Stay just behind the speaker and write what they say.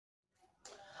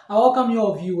I welcome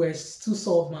your viewers to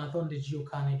Solve Math on the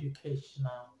GEOCAN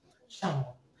educational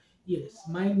channel. Yes,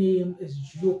 my name is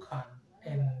GEOCAN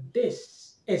and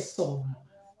this is Solve Math.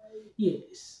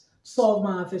 Yes, Solve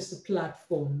Math is a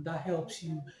platform that helps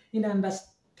you in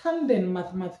understanding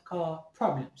mathematical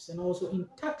problems and also in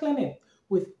tackling it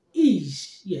with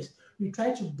ease. Yes, we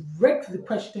try to break the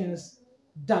questions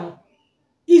down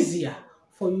easier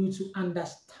for you to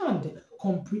understand,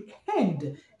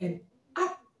 comprehend, and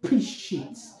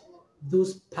appreciate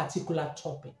those particular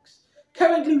topics.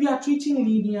 Currently, we are treating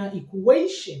linear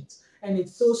equations, and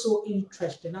it's so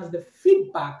interesting as the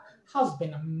feedback has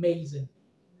been amazing.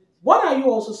 What are you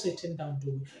also sitting down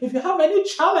doing? If you have any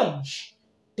challenge,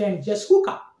 then just hook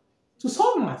up to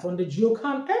Solve Math on the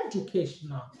GEOCAN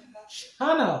educational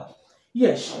channel.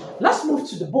 Yes, let's move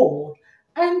to the board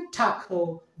and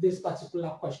tackle this particular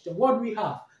question. What do we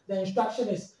have? The instruction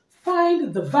is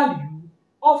find the value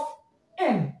of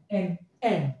m and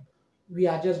n. We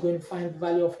are just going to find the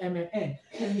value of m and n.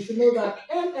 And you should know that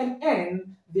m and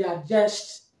n, they are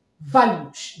just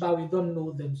values, but we don't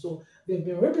know them. So they've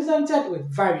been represented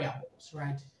with variables,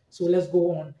 right? So let's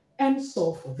go on and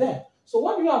solve for them. So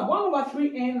what do you have? 1 over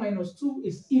 3n minus 2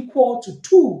 is equal to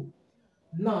 2.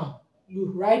 Now,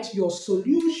 you write your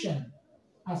solution.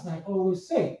 As I always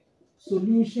say,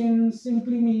 solution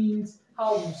simply means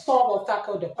how you solve or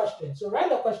tackle the question. So write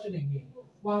the question again.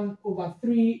 1 over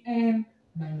 3n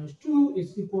minus 2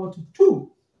 is equal to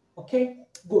 2. Okay,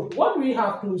 good. What do we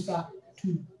have closer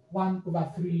to 1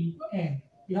 over 3n?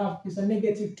 You have, it's a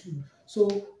negative 2.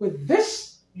 So with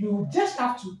this, you just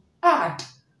have to add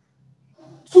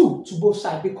 2 to both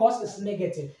sides because it's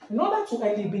negative. In order to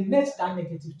eliminate that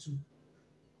negative 2,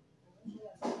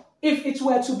 if it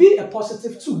were to be a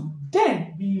positive 2,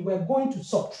 then we were going to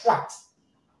subtract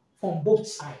from both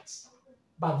sides.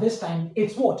 But this time,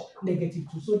 it's what? Negative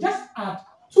 2. So just add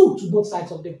 2 to both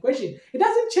sides of the equation. It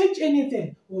doesn't change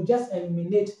anything. We'll just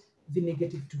eliminate the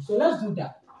negative 2. So let's do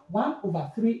that. 1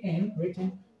 over 3n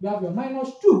written. You have your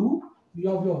minus 2. You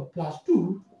have your plus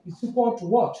 2 is equal to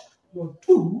what? Your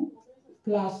 2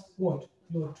 plus what?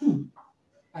 Your 2.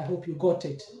 I hope you got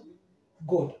it.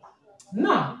 Good.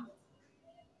 Now,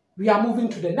 we are moving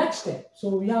to the next step.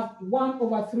 So we have 1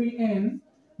 over 3n,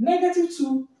 negative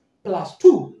 2 plus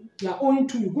 2. You are owing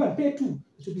 2, you go and pay 2.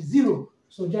 It will be 0.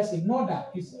 So just ignore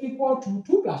that. It's equal to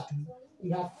 2 plus 2.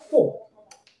 We have 4.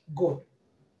 Good.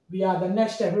 We are the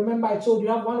next step. Remember I told you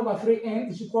have 1 over 3n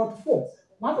is equal to 4.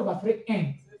 1 over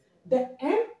 3n. The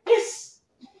n is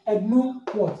a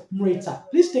numerator.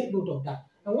 Please take note of that.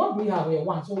 And what we have here?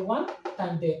 1. So 1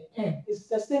 times the n is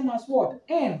the same as what?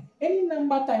 N. Any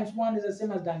number times 1 is the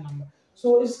same as that number.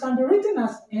 So it can be written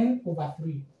as n over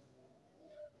 3.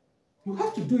 You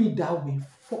have to do it that way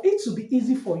for it to be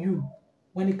easy for you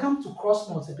when it comes to cross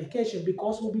multiplication,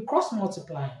 because we'll be cross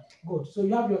multiplying. Good. So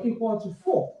you have your equal to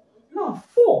 4. Now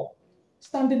 4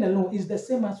 standing alone is the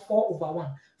same as 4 over 1.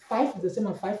 5 is the same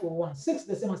as 5 over 1. 6 is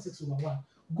the same as 6 over 1.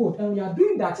 Good. And we are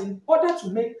doing that in order to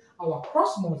make our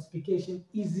cross multiplication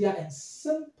easier and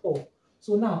simple.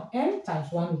 So now n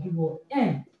times 1 will give you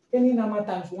n. Any number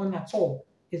times 1 at all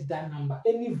is that number.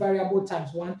 Any variable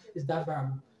times 1 is that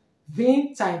variable.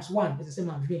 V times 1 is the same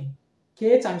as V.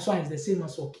 K times 1 is the same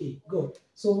as k. Good.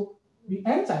 So the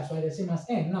n times 1 is the same as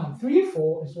n. Now 3,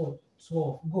 4 is what?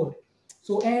 12. Good.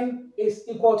 So n is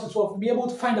equal to 12. We'll be able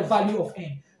to find the value of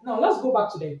n. Now let's go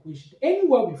back to the equation.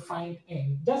 Anywhere we find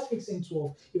n, just fix in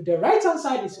 12. If the right hand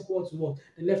side is equal to what?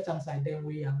 The left hand side, then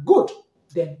we are good.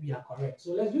 Then we are correct.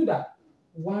 So let's do that.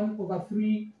 1 over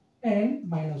 3n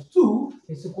minus 2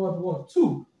 is equal to what?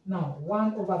 2. Now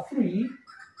 1 over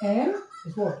 3n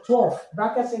is what? 12.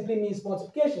 Bracket simply means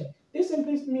multiplication. This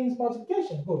simply means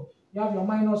multiplication. Good. You have your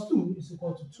minus 2 is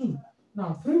equal to 2.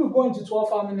 Now 3 will go into 12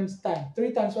 how many times?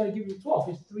 3 times 1 will give you 12.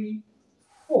 It's 3,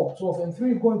 4. 12 and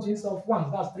 3 will go into itself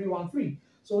 1. That's 3, 1, 3.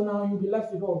 So now you'll be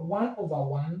left with what? 1 over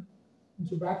 1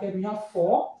 into bracket. We have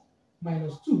 4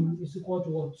 minus 2 is equal to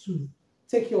what? 2.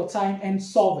 Take your time and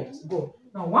solve it. Good.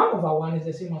 Now 1 over 1 is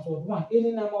the same as what? 1.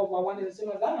 Any number over 1 is the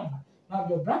same as that number. You have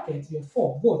your bracket, your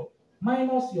 4. Good.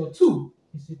 Minus your 2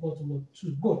 is equal to what?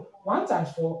 2. Good. 1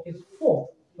 times 4 is 4.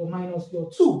 So minus your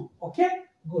 2. Okay?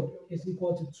 Good. Is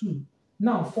equal to 2.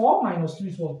 Now 4 minus 2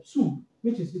 is what? 2.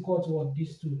 Which is equal to what?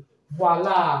 These 2.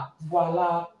 Voila.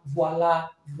 Voila. Voila.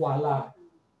 Voila.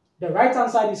 The right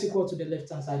hand side is equal to the left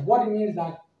hand side. What it means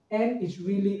that n is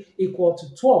really equal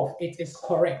to 12. It is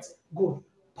correct. Good.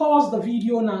 Pause the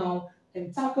video now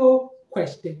and tackle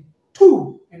question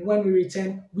 2. And when we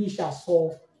return, we shall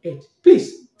solve it.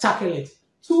 Please tackle it.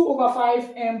 2 over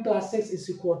 5m plus 6 is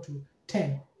equal to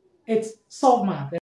 10. It's solve math.